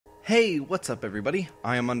Hey, what's up everybody?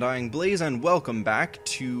 I am Undying Blaze and welcome back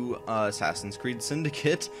to Assassin's Creed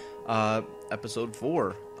Syndicate, episode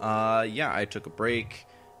 4. Yeah, I took a break,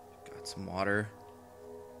 got some water,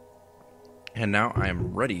 and now I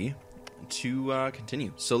am ready to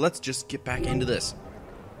continue. So let's just get back into this.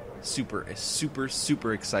 Super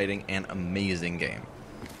exciting and amazing game.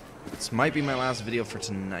 This might be my last video for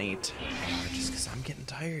tonight, just because I'm getting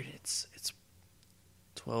tired. It's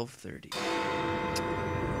 12:30.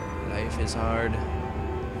 Life is hard. No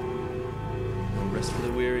rest for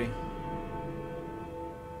the weary.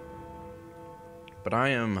 But I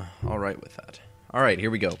am alright with that. Alright, here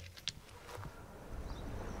we go.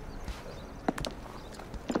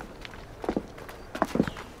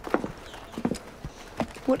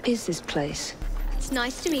 What is this place? It's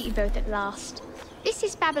nice to meet you both at last. This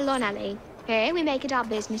is Babylon Alley. Here we make it our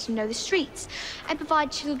business to know the streets and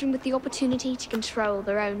provide children with the opportunity to control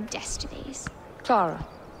their own destinies. Clara.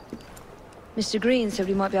 Mr. Green said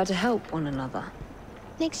we might be able to help one another.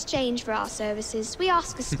 In exchange for our services, we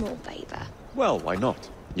ask a small favor. Well, why not?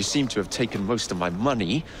 You seem to have taken most of my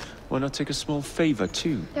money. Why not take a small favor,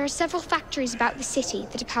 too? There are several factories about the city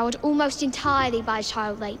that are powered almost entirely by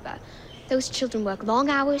child labor. Those children work long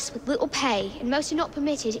hours with little pay, and most are not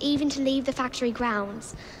permitted even to leave the factory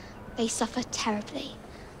grounds. They suffer terribly.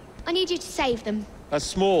 I need you to save them. A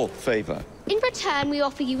small favor. In return, we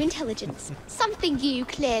offer you intelligence, something you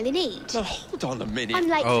clearly need. Now, hold on a minute. I'm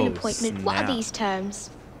late for Oh, an appointment. snap. What are these terms?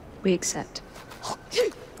 We accept.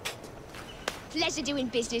 Pleasure doing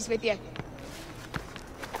business with you.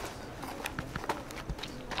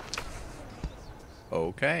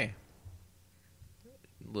 Okay.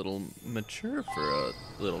 Little mature for a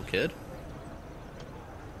little kid.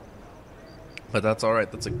 But that's alright,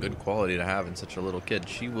 that's a good quality to have in such a little kid.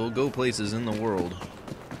 She will go places in the world.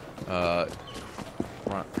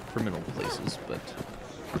 Not criminal places, but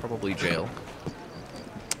probably jail.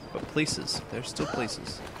 But places. There's still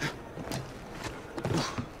places.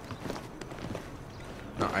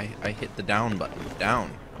 No, I hit the down button. Down.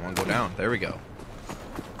 I want to go down. There we go.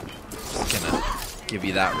 Just gonna give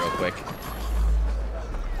you that real quick.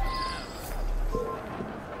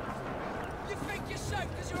 You think you're safe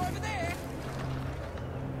because you're over there?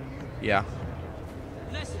 Yeah.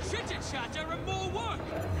 Less chitter-chatter and more work.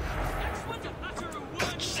 That's what a matter of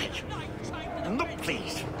words. I'm not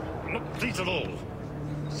pleased. I'm not pleased at all.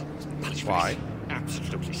 Someone's been punished for Why? this.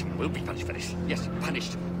 Absolutely, someone will be punished for this. Yes,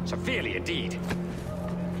 punished. Severely indeed.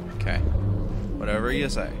 Okay. Whatever you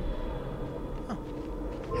say. Oh.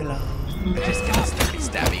 Hello. I'm just gonna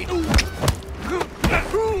stabby.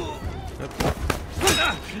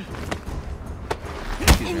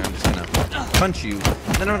 Excuse me, I'm just gonna punch you,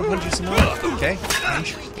 and then I'm gonna punch you some more. Okay?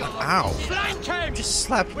 Punch. Ow. You just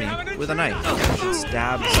slapped me with a knife. I should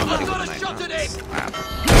stab somebody with a knife. Not slap.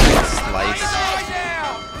 Slice.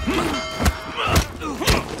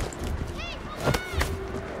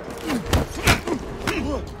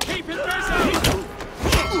 Keep it busy.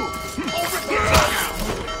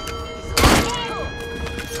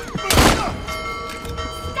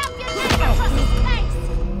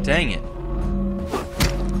 Dang it.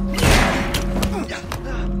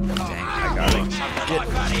 Dang, I gotta get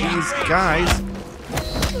these guys.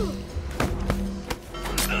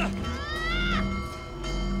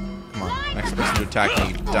 Come on, next person to attack me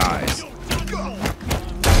dies. Did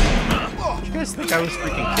you guys think I was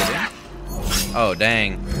freaking kidding? Oh,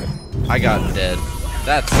 dang. I got dead.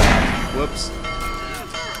 That's sad. Whoops.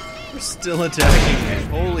 We're still attacking me.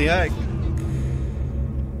 Holy heck.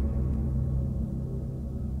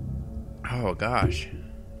 Oh gosh.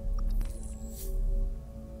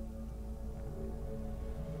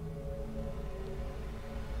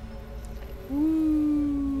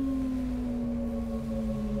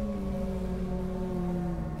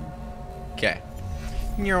 Okay.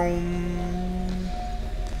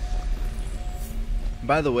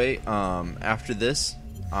 By the way, after this,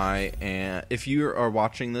 if you are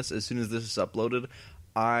watching this as soon as this is uploaded,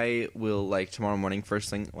 I will, like, tomorrow morning, first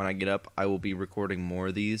thing when I get up, I will be recording more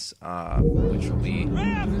of these, which will be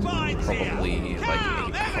probably, like,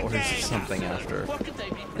 8 hours or something after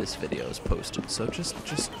this video is posted. So just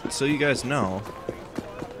so you guys know,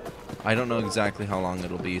 I don't know exactly how long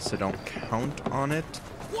it'll be, so don't count on it,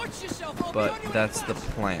 but that's the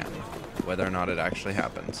plan, whether or not it actually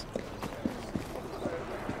happens.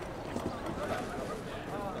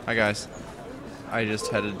 Hi guys, I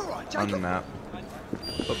just headed on the map.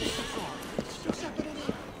 Oops.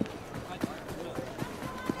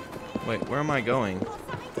 Wait, where am I going?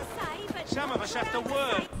 Some of us have to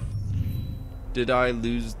work. Did I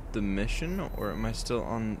lose the mission, or am I still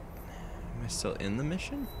on? Am I still in the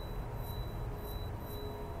mission?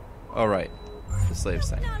 Oh, right. The slaves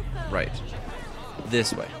thing. Right.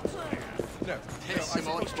 This way.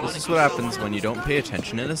 This is what happens when you don't pay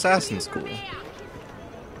attention in assassin school.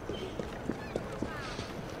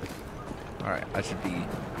 Alright, I should be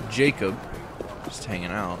Jacob, just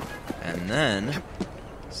hanging out. And then,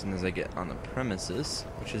 as soon as I get on the premises,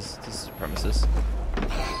 which is, this is premises.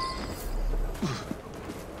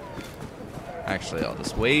 Actually, I'll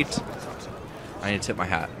just wait. I need to tip my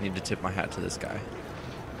hat. I need to tip my hat to this guy.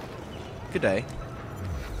 Good day.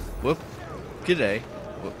 Whoop. Good day.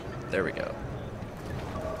 Whoop. There we go.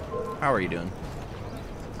 How are you doing?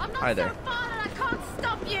 I'm not Hi there. so far that I can't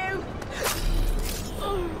stop you.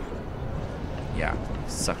 Yeah,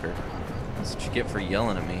 sucker. That's what you get for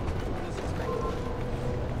yelling at me.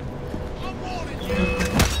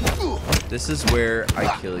 This is where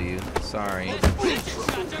I kill you. Sorry.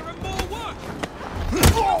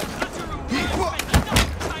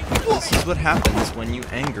 This is what happens when you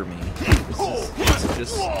anger me.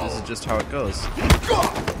 This is just how it goes.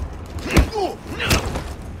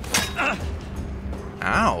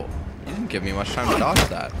 Ow! You didn't give me much time to dodge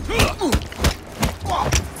that.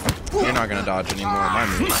 You're not gonna dodge any more of my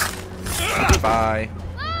moves. Goodbye.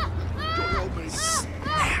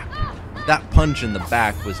 Snap. That punch in the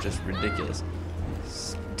back was just ridiculous.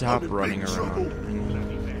 Stop running around. Oh.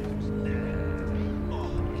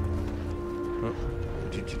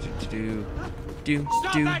 Do.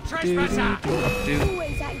 Alright,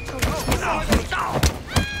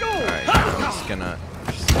 I'm just gonna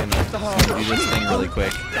do this thing really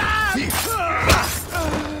quick.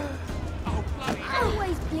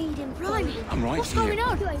 Always bleeding, blimey. I'm right What's here. going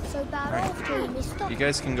on? You ain't so bad after you, mister. You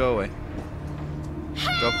guys can go away.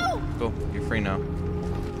 Go. You're free now.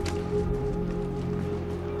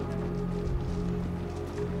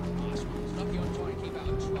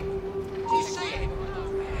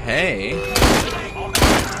 Hey.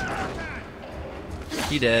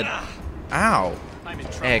 He dead. Ow.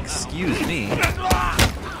 Excuse me.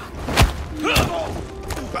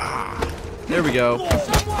 Ah, there we go. Whack,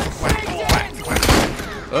 whack, whack.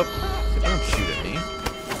 Oh, don't shoot at me.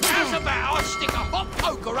 How's about I stick a hot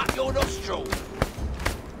poker up your nostril?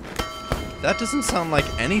 That doesn't sound like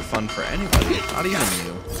any fun for anybody, not even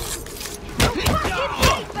you.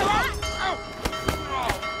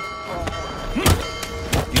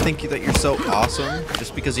 You think that you're so awesome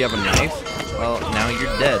just because you have a knife? Well, now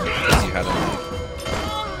you're dead because you had a knife.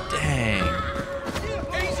 Dang.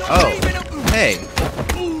 Oh, hey.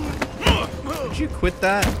 Did you quit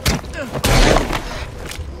that?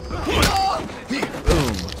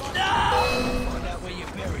 Boom.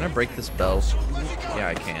 Can I break this bell? Yeah,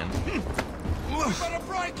 I can.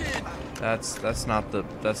 That's not the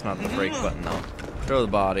break button though. Throw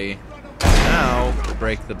the body. Now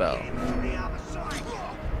break the bell.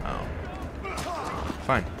 Oh.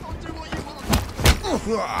 Fine.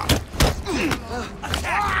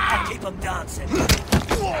 Keep them dancing.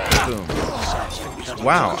 Boom.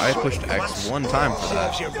 Wow, I pushed X one time for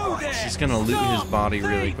that. He's gonna loot his body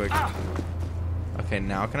really quick. Okay,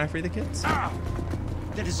 now can I free the kids? That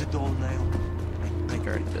is a dull nail. I think I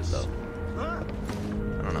already did though.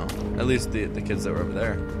 I don't know. At least the kids that were over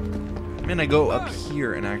there. I mean, I go up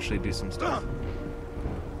here and actually do some stuff.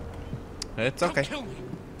 It's okay. Don't kill me.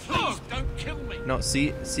 Please don't kill me. No,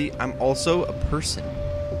 see, I'm also a person.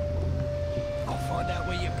 I'll find out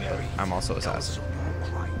where you're buried. I'm also assassin.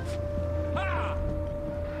 Ah!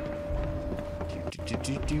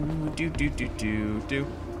 Do.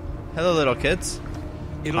 Hello, little kids.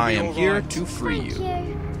 I am here to free Thank you.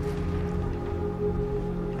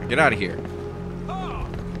 you. Get out of here.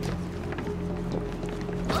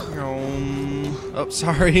 Oh,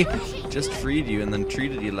 sorry. Just freed you and then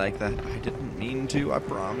treated you like that. I didn't mean to, I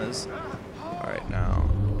promise. Alright, now,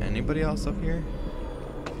 anybody else up here?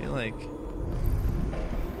 I feel like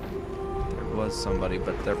there was somebody,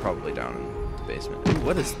 but they're probably down in the basement. Ooh,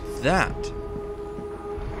 what is that?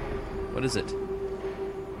 What is it?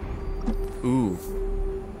 Ooh.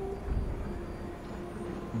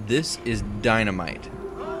 This is dynamite.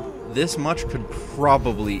 This much could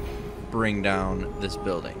probably bring down this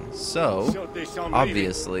building. So,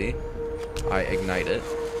 obviously, I ignite it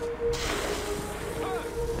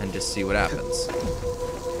and just see what happens.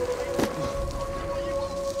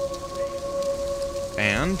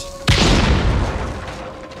 And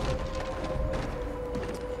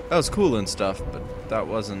that was cool and stuff, but that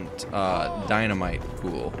wasn't dynamite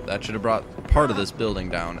cool. That should have brought part of this building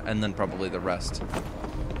down, and then probably the rest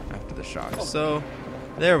after the shock. So,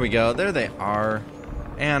 there we go. There they are.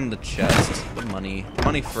 And the chest, the money.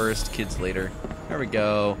 Money first, kids later. There we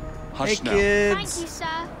go. Hush hey, now. kids. Thank you,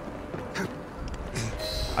 sir.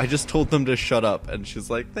 I just told them to shut up, and she's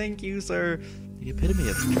like, "Thank you, sir." The epitome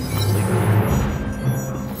of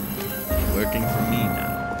working for me now.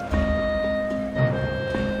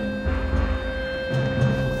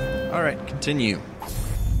 All right, continue.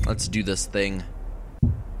 Let's do this thing.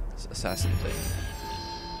 This assassin thing.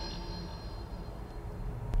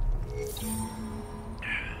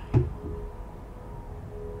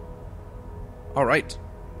 All right.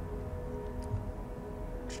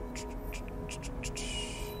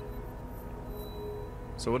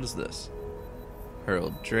 So what is this?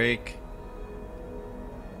 Harold Drake.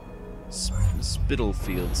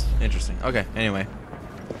 Spittlefields. Interesting. Okay, anyway.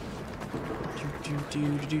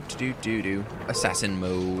 Assassin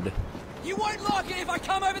mode. You won't like it if I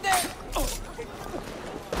come over there.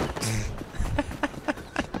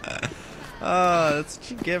 That's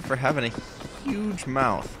what you get for having a huge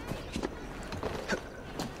mouth.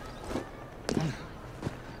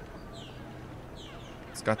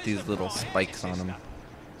 It's got these little spikes on them.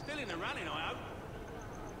 Still in the running, I hope.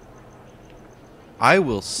 I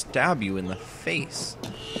will stab you in the face.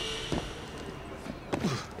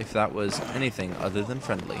 If that was anything other than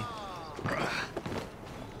friendly.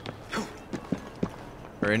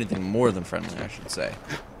 Or anything more than friendly, I should say.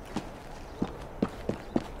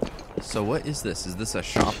 So what is this? Is this a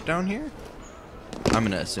shop down here? I'm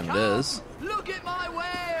gonna assume it is. Look at my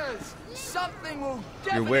wares! Something will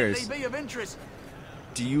Your wares. definitely be of interest.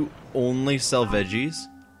 Do you only sell veggies?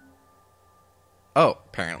 Oh,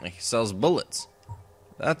 apparently he sells bullets.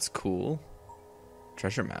 That's cool.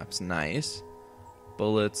 Treasure maps, nice.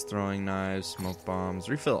 Bullets, throwing knives, smoke bombs,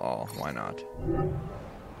 refill all. Why not?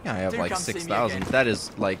 Yeah, I have Do like come see me 6,000. again. That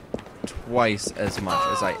is like twice as much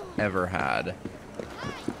as I ever had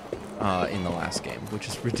in the last game, which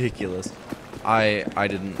is ridiculous. I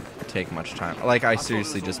didn't take much time. Like, I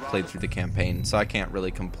seriously just played through the campaign, so I can't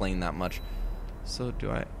really complain that much. So do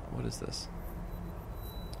I... What is this?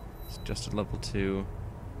 It's just a level 2.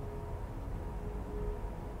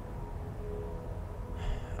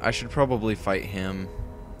 I should probably fight him.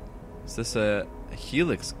 Is this a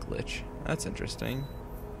helix glitch? That's interesting.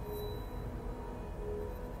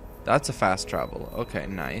 That's a fast travel. Okay,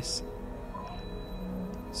 nice.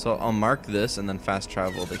 So I'll mark this and then fast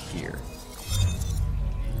travel to here.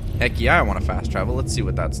 Heck yeah, I want to fast travel. Let's see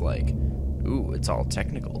what that's like. Ooh, it's all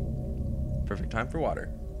technical. Perfect time for water.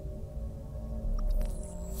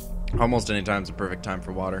 Almost any time's a perfect time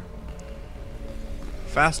for water.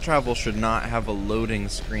 Fast travel should not have a loading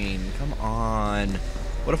screen. Come on.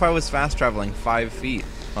 What if I was fast traveling 5 feet?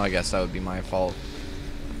 Well, I guess that would be my fault.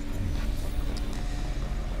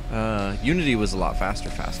 Unity was a lot faster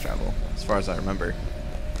fast travel, as far as I remember.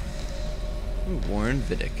 Ooh, Warren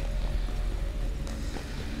Vidic.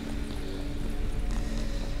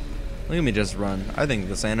 Look at me just run. I think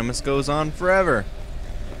this animus goes on forever.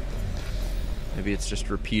 Maybe it's just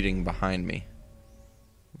repeating behind me.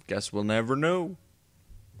 Guess we'll never know.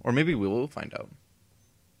 Or maybe we will find out.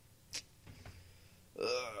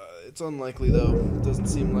 It's unlikely, though. It doesn't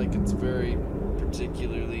seem like it's very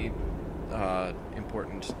particularly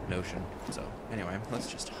important notion. So, anyway,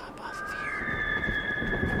 let's just hop off of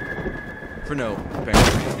here. For no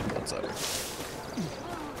apparent reason whatsoever.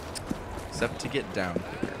 Except to get down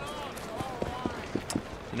here.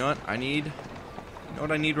 You know what? You know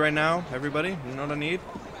what I need right now, everybody? You know what I need?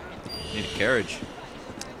 I need a carriage.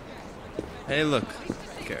 Hey, look.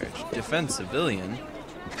 Carriage. Defend civilian.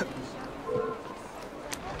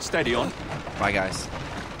 Steady on. Bye, guys.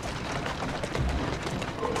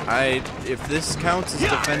 If this counts as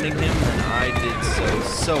defending him, then I did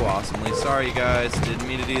so awesomely. Sorry, guys. Didn't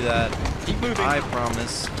mean to do that. Keep moving. I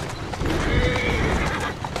promise.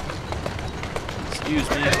 Excuse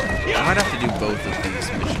me. I might have to do both of these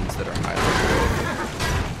missions that are highlighted.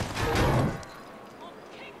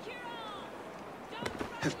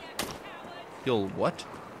 You'll what?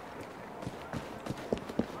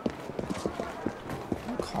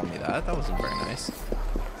 Don't call me that. That wasn't very nice.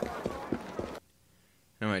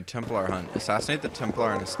 Anyway, Templar hunt. Assassinate the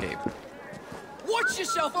Templar and escape. Watch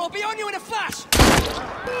yourself, or I'll be on you in a flash!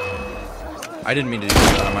 I didn't mean to do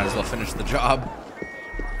that. I might as well finish the job.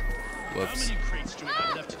 Whoops.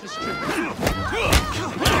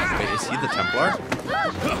 Wait, is he the Templar?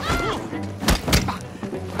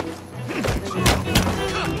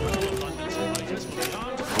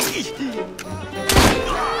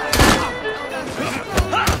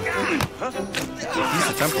 He's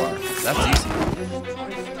the Templar. That's easy.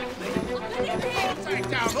 Take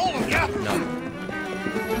down all of you! No.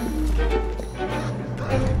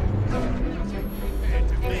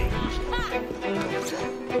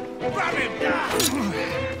 Grab him!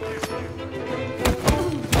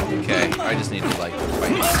 Okay, I just just need to like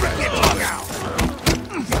fight these guys.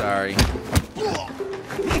 Sorry.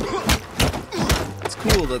 It's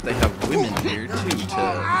cool that they have women here too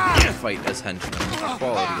to fight as henchmen,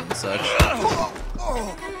 equality and such.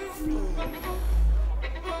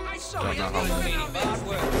 Don't know how many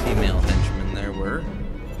female henchmen there were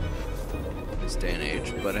this day and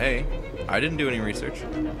age, but hey, I didn't do any research,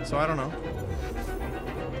 so I don't know.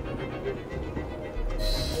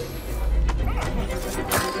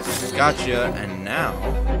 Gotcha, and now...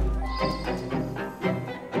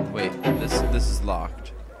 Wait, this is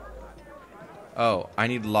locked. Oh, I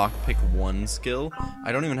need lockpick 1 skill?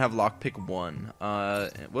 I don't even have lockpick 1.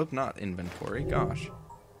 Whoop, not inventory, gosh.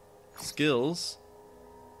 Skills.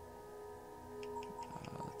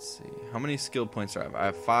 Let's see, how many skill points do I have? I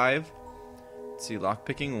have 5. Let's see,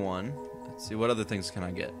 lockpicking 1. Let's see, what other things can I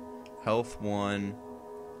get? Health 1.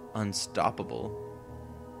 Unstoppable.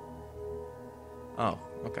 Oh,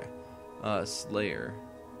 okay. Slayer.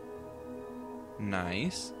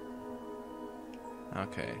 Nice.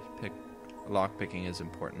 Okay, lockpicking is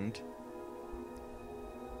important.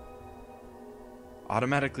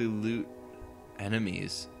 Automatically loot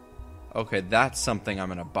enemies. Okay, that's something I'm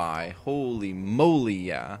gonna buy. Holy moly,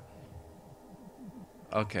 yeah.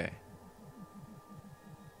 Okay.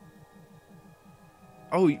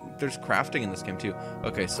 Oh, there's crafting in this game too.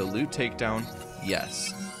 Okay, so loot takedown,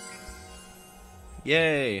 yes.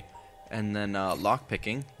 Yay! And then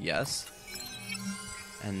lockpicking, yes.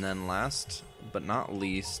 And then last but not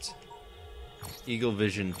least, Eagle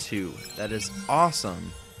Vision 2. That is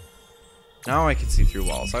awesome. Now I can see through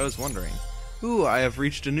walls. I was wondering. Ooh, I have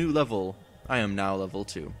reached a new level. I am now level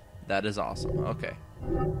 2. That is awesome. Okay.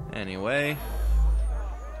 Anyway.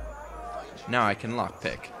 Now I can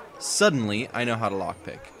lockpick. Suddenly, I know how to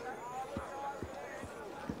lockpick.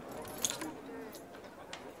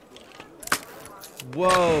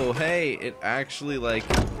 Whoa, hey, it actually, like,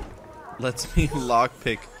 lets me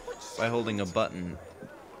lockpick by holding a button.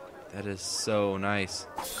 That is so nice.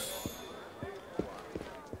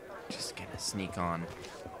 Just gonna sneak on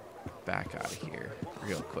back out of here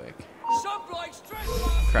real quick.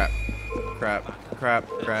 Crap. Crap. Crap.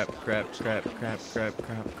 Crap. Crap. Crap. Crap. Crap.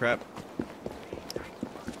 Crap. Crap.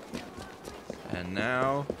 And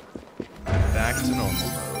now, back to normal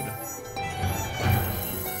mode.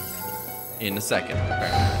 In a second,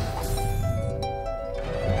 apparently.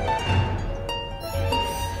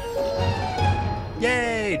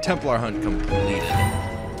 Yay! Templar hunt completed.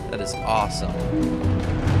 That is awesome.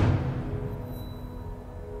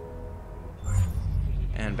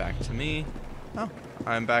 And back to me. Oh,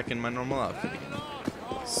 I'm back in my normal outfit again.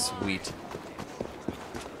 Sweet.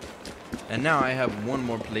 And now I have one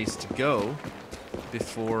more place to go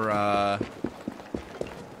before, I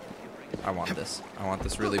want this. I want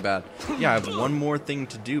this really bad. Yeah, I have one more thing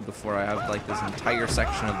to do before I have, like, this entire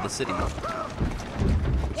section of the city.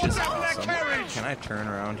 Which is awesome. Can I turn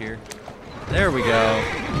around here? There we go.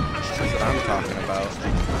 That's what I'm talking about.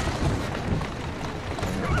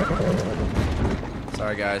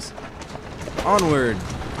 Sorry, guys. Onward,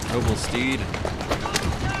 noble steed.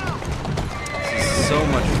 This is so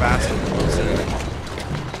much faster than most enemies.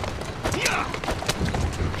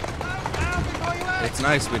 It's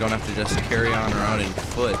nice we don't have to just carry on around in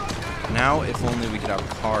foot. Now, if only we could have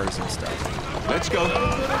cars and stuff. Let's go.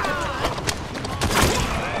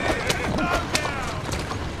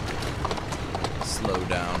 Slow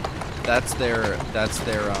down. That's their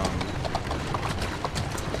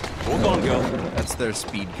Hold on, girl. that's their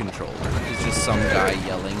speed controller. It's just some guy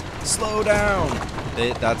yelling, "Slow down!"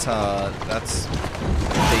 That's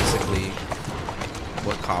basically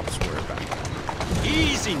what cops were back then.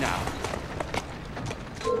 Easy now.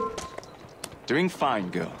 Doing fine,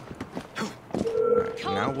 girl. Alright,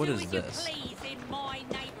 now what is this?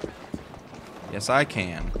 Yes, I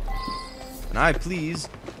can. And I please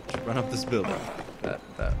run up this building. That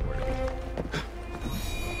worked.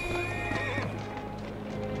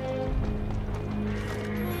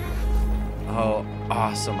 Oh,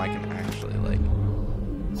 awesome! I can actually like.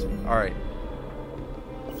 All right.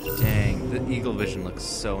 Dang, the eagle vision looks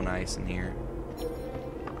so nice in here.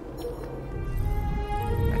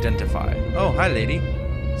 Identify. Oh, hi, lady.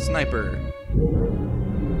 Sniper.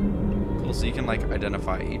 Cool. So you can like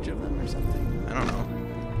identify each of them or something. I don't know.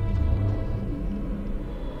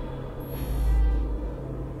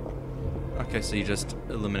 Okay, so you just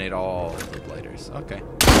eliminate all the blighters. Okay.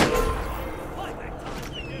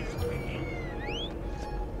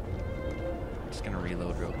 Just gonna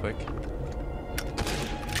reload real quick.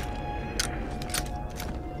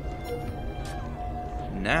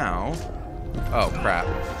 Now, oh crap.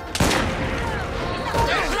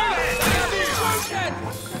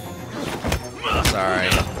 Sorry,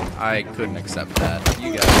 I couldn't accept that.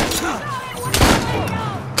 You guys.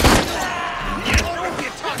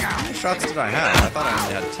 How many shots did I have? I thought I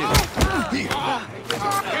only had 2. Okay,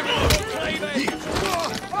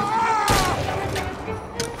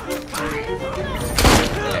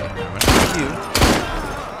 I'm gonna shoot you.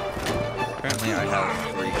 Apparently I have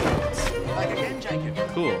 3 shots.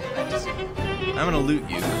 Cool. I'm gonna loot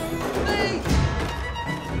you.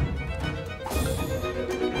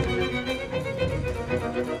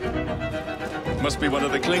 Must be one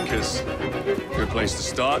of the clinkers. Good place to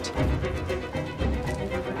start.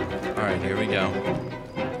 Alright, here we go.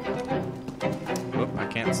 Whoop, I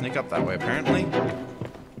can't sneak up that way, apparently.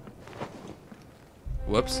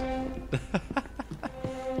 Whoops.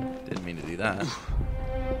 Didn't mean to do that.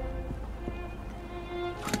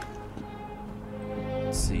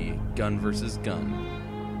 Let's see. Gun versus gun.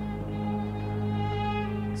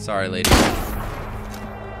 Sorry, lady.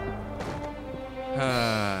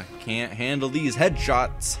 Can't handle these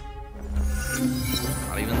headshots.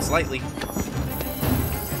 Not even slightly.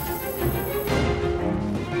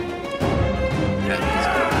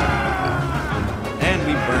 And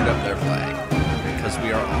we burned up their flag. Because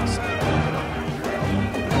we are awesome.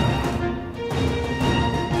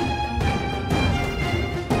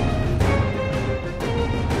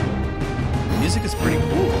 The music is pretty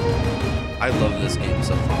cool. I love this game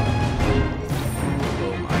so far.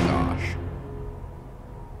 Oh my gosh.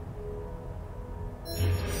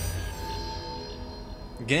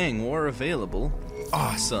 Gang war available.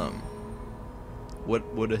 Awesome.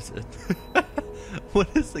 What is it?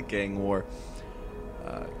 What is the gang war?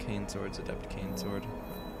 Cane swords, adept cane sword.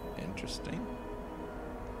 Interesting.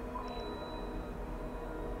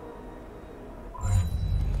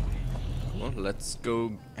 Well, let's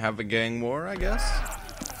go have a gang war, I guess.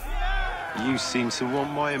 You seem to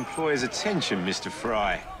want my employer's attention, Mr.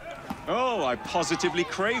 Fry. Oh, I positively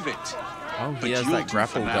crave it. Oh, But he has you'll that do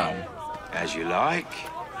grapple for gun. now. As you like.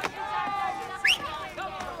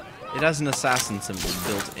 It has an assassin symbol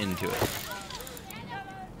built into it.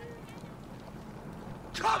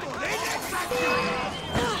 Come on,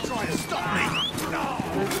 try to stop me.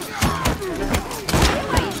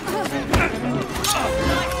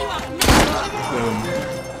 Boom.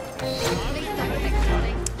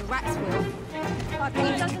 The rats will. But he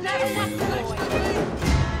doesn't have a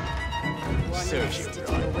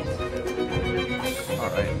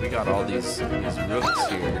Alright, we got all these rooks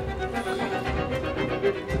here.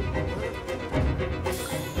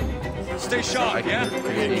 Stay sharp, yeah?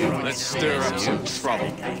 Let's stir up some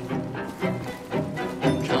trouble.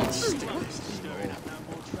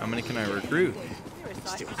 How many can I recruit?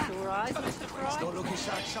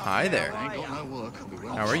 Hi there.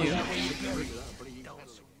 How are you?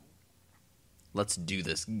 Let's do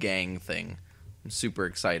this gang thing. I'm super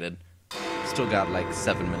excited. Still got like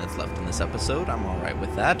 7 minutes left in this episode. I'm alright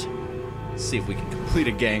with that. Let's see if we can complete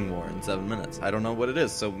a gang war in 7 minutes. I don't know what it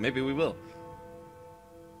is, so maybe we will.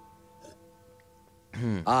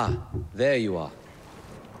 Ah, there you are.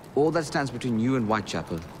 All that stands between you and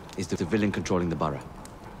Whitechapel is the villain controlling the borough.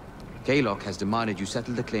 Kaylock has demanded you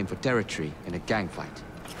settle the claim for territory in a gang fight.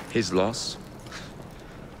 His loss?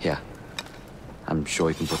 Yeah. I'm sure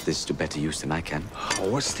he can put this to better use than I can. Oh,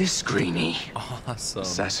 what's this, Greenie? Awesome.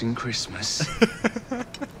 Assassin Christmas.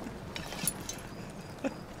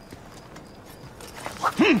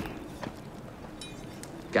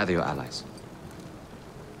 Gather your allies.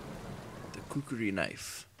 The kukri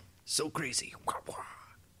knife. So crazy. Wah,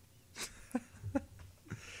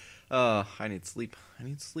 wah. I need sleep. I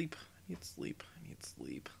need sleep. I need sleep. I need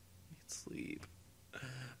sleep. I need sleep.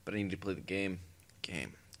 But I need to play the game.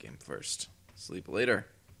 Game first. Sleep later.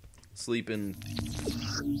 Sleep in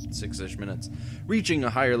 6-ish minutes. Reaching a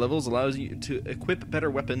higher levels allows you to equip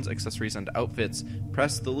better weapons, accessories, and outfits.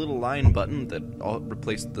 Press the little line button that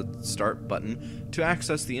replaced the start button to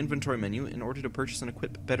access the inventory menu in order to purchase and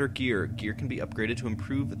equip better gear. Gear can be upgraded to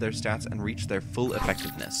improve their stats and reach their full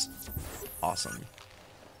effectiveness. Awesome.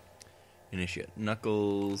 Initiate.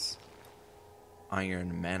 Knuckles.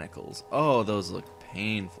 Iron manacles. Oh, those look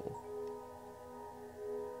painful.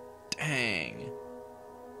 Dang.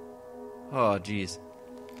 Oh, geez.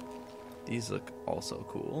 These look also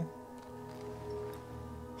cool.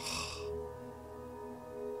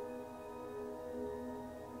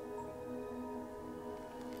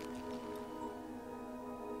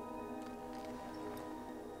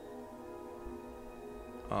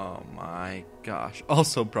 Oh my gosh.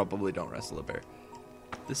 Also, probably don't wrestle a bear.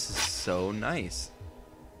 This is so nice.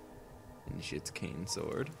 Initiates cane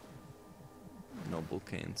sword. Noble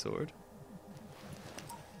cane sword.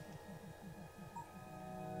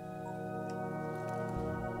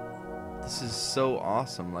 This This is so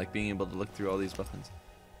awesome, like being able to look through all these weapons.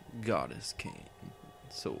 Goddess cane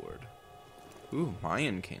sword. Ooh,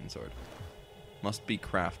 Mayan cane sword. Must be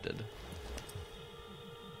crafted.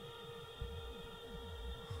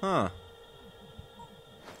 Huh.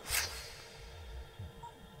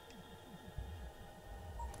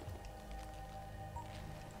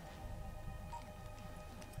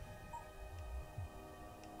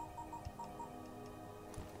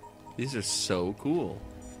 These are so cool.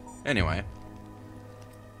 Anyway.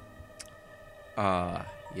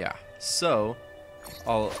 Yeah. So,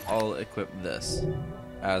 I'll equip this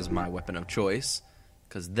as my weapon of choice,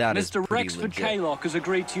 because that is Mr. pretty Rexford legit. Kaylock has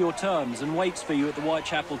agreed to your terms and waits for you at the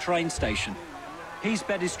Whitechapel train station. He's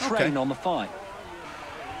bet his train on the fight.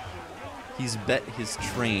 He's bet his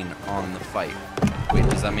train on the fight. Wait,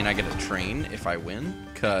 does that mean I get a train if I win?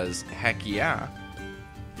 Because, heck yeah.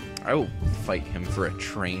 I will fight him for a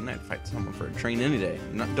train. I'd fight someone for a train any day.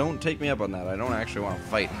 No, don't take me up on that. I don't actually want to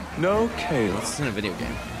fight. No, Kayla. This isn't a video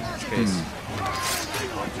game. In this case.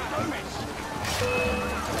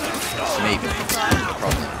 Maybe.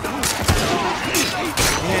 Probably.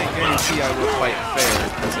 Can't guarantee I will fight fair,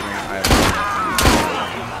 considering I have...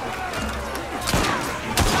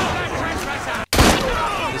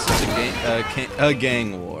 This is a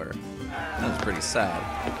gang war. That was pretty sad.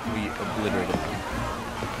 We obliterated them.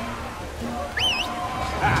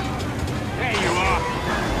 There you are.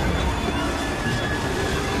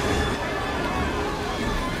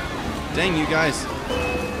 Dang, you guys.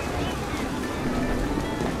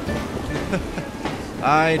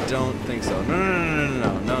 I don't think so.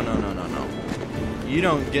 No. You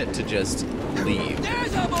don't get to just leave.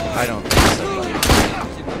 I don't think so, buddy.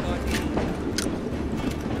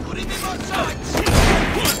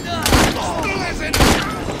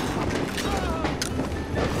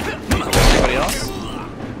 Anybody else?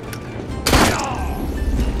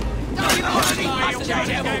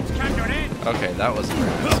 Okay, that wasn't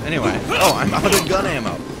very nice. Anyway. Oh, I'm out of gun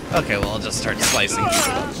ammo. Okay, well, I'll just start slicing people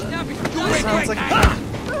up then. Sounds like a plan.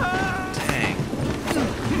 Dang.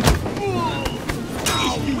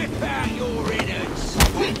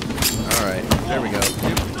 Alright, there we go.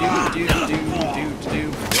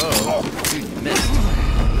 Whoa. Dude, you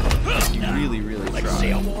missed. You really tried. Let's see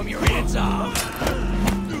how warm your innards are.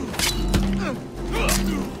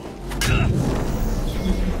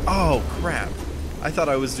 Oh, crap. I thought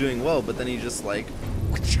I was doing well, but then he just like...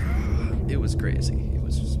 It was crazy. It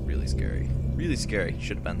was just really scary. Really scary.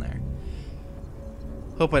 Should have been there.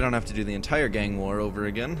 Hope I don't have to do the entire gang war over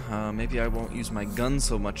again. Maybe I won't use my gun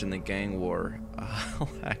so much in the gang war. I'll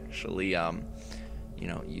actually, you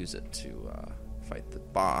know, use it to fight the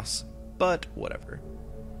boss. But whatever.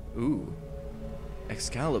 Ooh.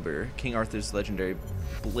 Excalibur, King Arthur's legendary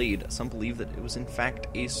blade. Some believe that it was in fact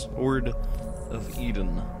a sword of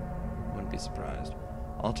Eden. Wouldn't be surprised.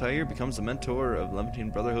 Altair becomes the mentor of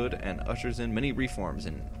Levantine Brotherhood and ushers in many reforms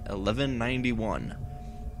in 1191.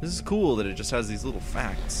 This is cool that it just has these little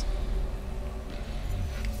facts.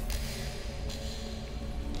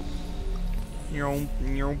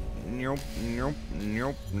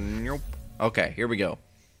 Okay, here we go.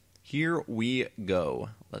 Here we go.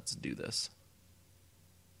 Let's do this.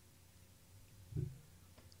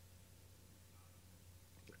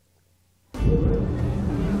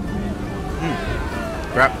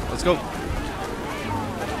 Crap, let's go.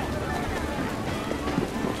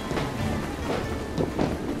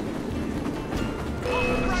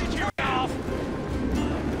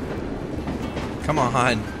 Come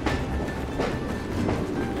on.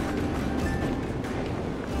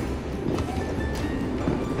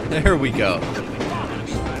 There we go.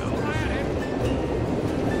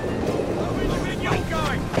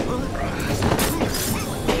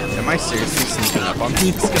 Am I seriously sneaking up on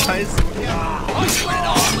these guys? I swear it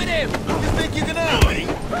off with him! You think you can help me?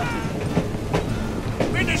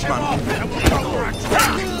 Finish him off and we'll go for a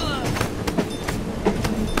track!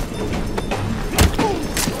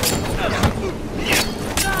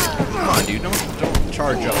 Come on, dude, don't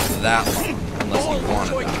charge up that long unless you want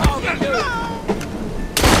to die.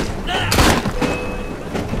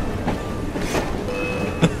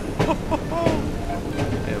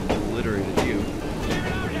 I obliterated you.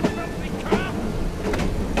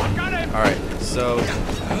 Alright, so if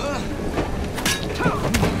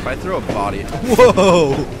I throw a body...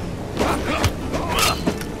 Whoa!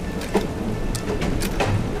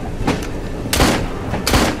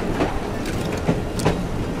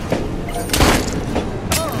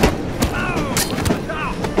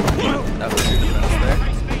 That was your defense there.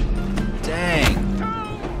 Dang!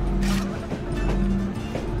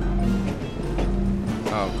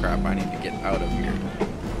 Oh crap, I need to get out of here.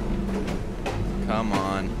 Come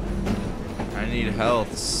on.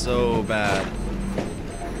 so bad.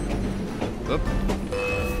 Whoop.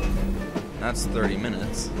 That's 30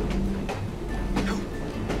 minutes.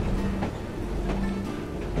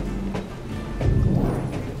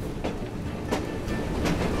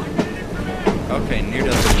 Okay, near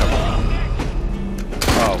death recovery.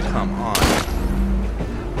 Oh, come on.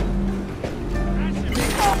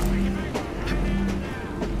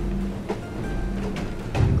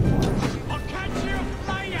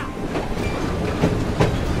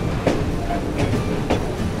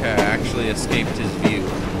 Okay, I actually escaped his view.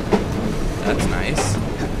 That's nice.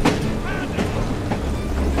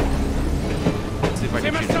 Let's see if I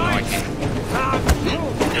can shoot him. No, I can't.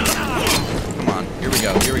 Come on. Here we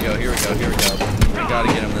go. Here we go. Here we go. Here we go. I gotta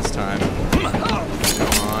get him this time. Come on.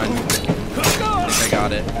 I think I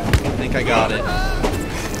got it. I think I got it.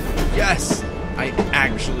 Yes! I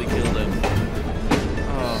actually killed him.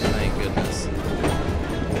 Oh, thank goodness.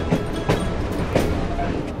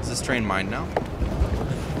 Is this train mine now?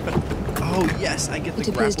 Oh, yes, I get the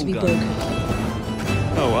grapple gun.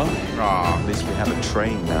 Oh well. Aw. At least we have a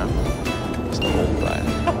train now. It's not all bad.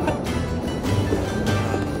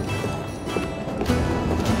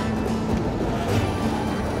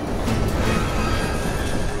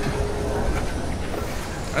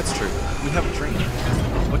 That's true. We have a train.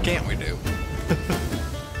 What can't we do?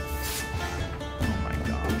 Oh my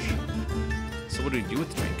gosh. So what do we do with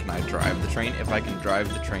the train? Can I drive the train? If I can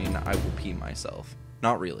drive the train, I will pee myself.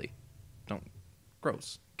 Not really. Don't.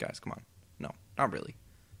 Gross. Guys, come on. No, not really.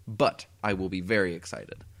 But I will be very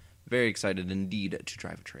excited. Very excited indeed to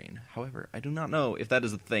drive a train. However, I do not know if that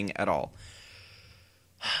is a thing at all.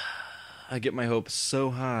 I get my hopes so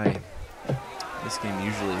high. This game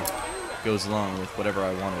usually goes along with whatever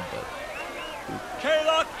I wanted, but...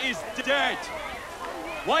 Kaylock is dead.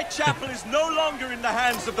 Whitechapel is no longer in the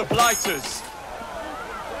hands of the Blighters.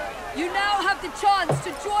 You now have the chance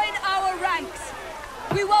to join our ranks.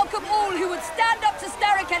 We welcome all who would stand up to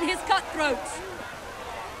Starrick and his cutthroats.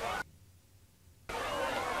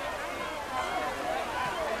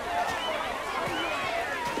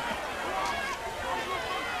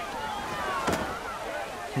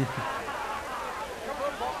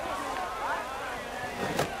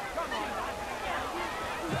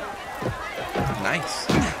 Nice.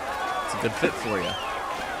 It's a good fit for you.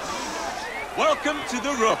 Welcome to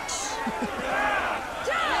the Rooks.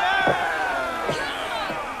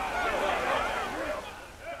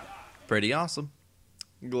 Pretty awesome.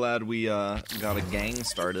 Glad we got a gang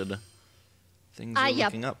started. Things are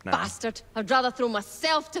looking up now. Bastard. I'd rather throw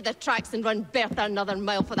myself to the tracks than run Bertha another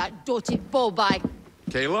mile for that doted ball bag.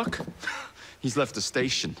 Kaylock? He's left the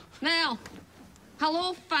station. Mel.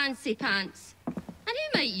 Hello, fancy pants. And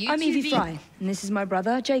who might you I'm two Evie be? Fry, and this is my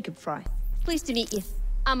brother, Jacob Fry. Pleased to meet you.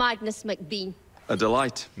 I'm Agnes McBean. A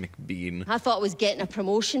delight. McBean. I thought I was getting a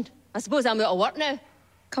promotion. I suppose I'm out of work now.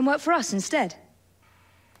 Come work for us instead.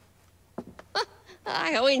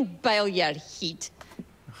 I won't bile your heat.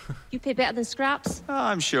 You pay better than scraps?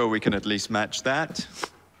 I'm sure we can at least match that.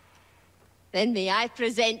 Then may I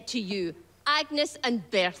present to you Agnes and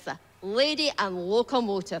Bertha, lady and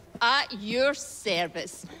locomotive, at your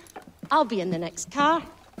service. I'll be in the next car.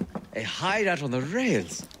 A hideout on the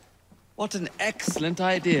rails. What an excellent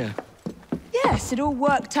idea. Yes, it all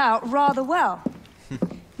worked out rather well.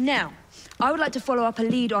 Now, I would like to follow up a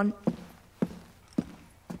lead on...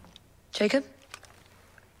 Jacob?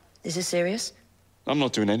 Is this serious? I'm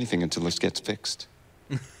not doing anything until this gets fixed.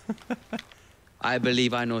 I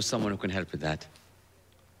believe I know someone who can help with that.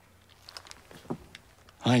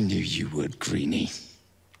 I knew you would, Greenie.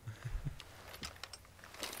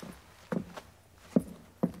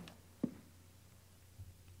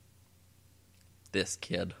 This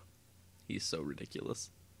kid. He's so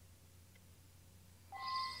ridiculous.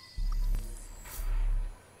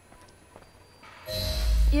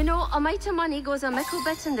 You know, a mite of money goes a mickle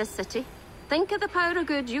bit in this city. Think of the power of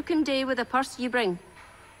good you can do with the purse you bring.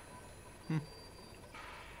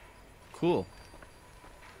 Cool.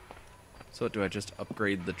 So what, do I just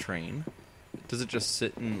upgrade the train? Does it just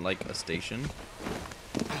sit in, like, a station?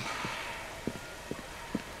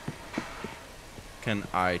 Can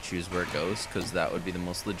I choose where it goes? Because that would be the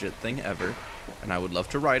most legit thing ever. And I would love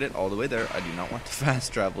to ride it all the way there. I do not want to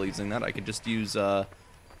fast travel using that. I could just use, the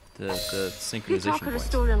synchronization You talk of a points.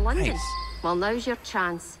 store in London. Nice. Well, now's your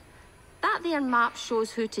chance. That there map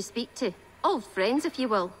shows who to speak to. Old friends, if you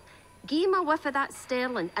will. Give 'em a whiff of that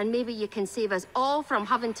sterling, and maybe you can save us all from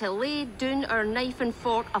having to lay down our knife and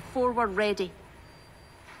fork afore we're ready.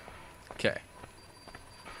 Okay.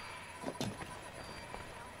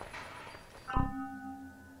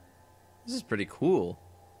 This is pretty cool.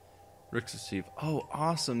 Ricks receive. Oh,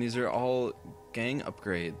 awesome. These are all gang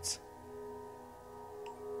upgrades.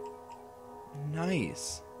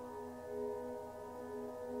 Nice.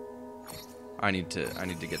 I need to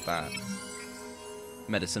get that.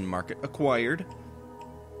 Medicine market acquired.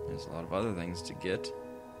 There's a lot of other things to get.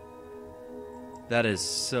 That is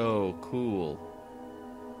so cool.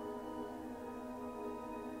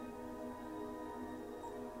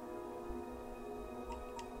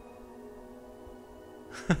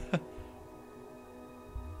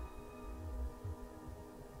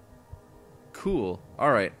 Cool.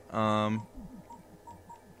 All right.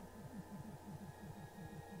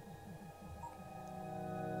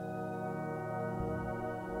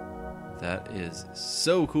 That is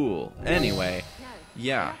so cool. Anyway,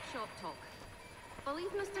 yeah. Workshop talk.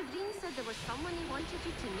 Believe Mr. Green said there was someone he wanted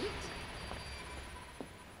you to meet.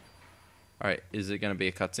 All right. Is it going to be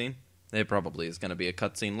a cutscene? It probably is going to be a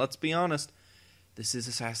cutscene. Let's be honest. This is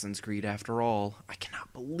Assassin's Creed after all. I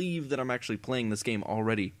cannot believe that I'm actually playing this game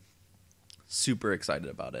already. Super excited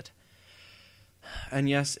about it. And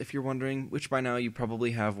yes, if you're wondering, which by now you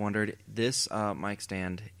probably have wondered, this mic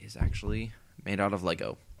stand is actually made out of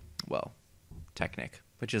Lego. Well, Technic,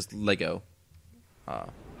 which is Lego.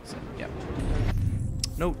 So, yeah.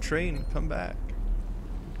 No, train, come back.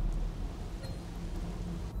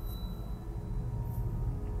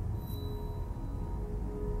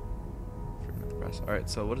 Alright,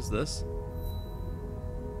 so what is this?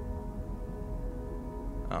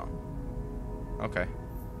 Oh. Okay.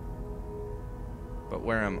 But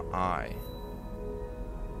where am I?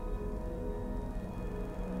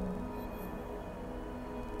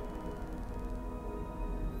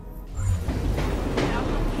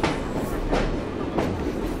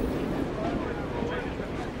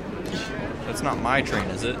 That's not my train,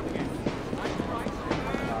 is it?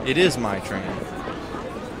 It is my train.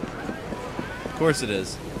 Of course it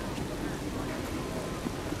is.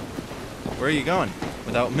 Where are you going?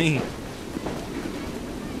 Without me.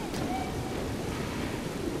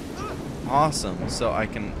 Awesome. So I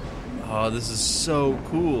can... Oh, this is so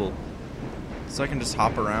cool. So I can just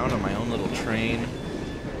hop around on my own little train.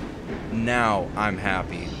 Now I'm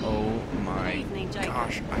happy. Oh my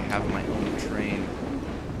gosh, I have my own train.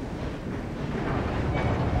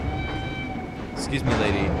 Excuse me,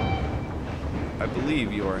 lady. I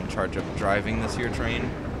believe you are in charge of driving this here train.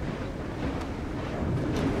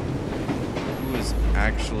 Who is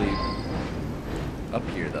actually up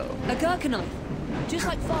here, though? A Gherkinite, just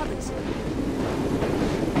like father's.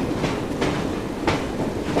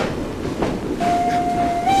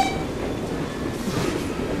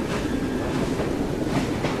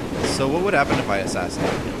 So what would happen if I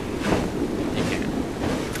assassinated him? You can't.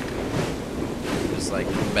 Just like,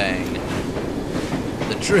 bang.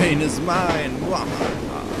 The train is mine! So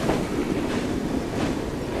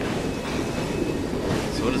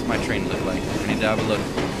what does my train look like? I need to have a look.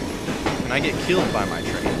 Can I get killed by my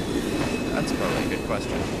train? That's probably a good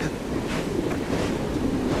question.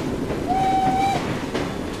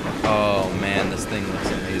 Oh man, this thing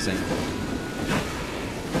looks amazing.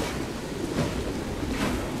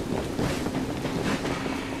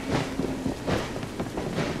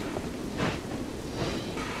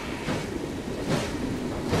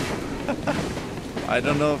 I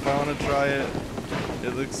don't know if I want to try it.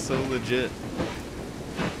 It looks so legit.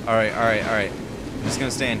 Alright. I'm just gonna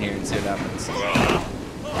stand here and see what happens.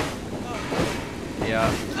 Yeah.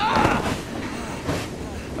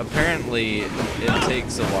 Apparently, it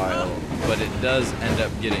takes a while, but it does end up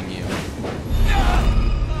getting you.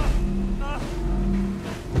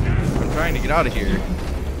 I'm trying to get out of here.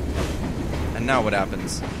 And now what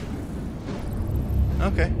happens?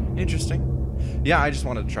 Okay, interesting. Yeah, I just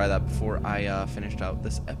wanted to try that before I finished out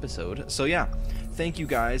this episode. So yeah, thank you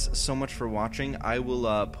guys so much for watching. I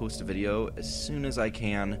will post a video as soon as I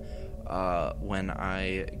can when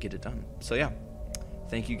I get it done. So yeah,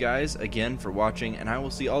 thank you guys again for watching, and I will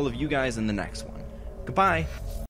see all of you guys in the next one. Goodbye!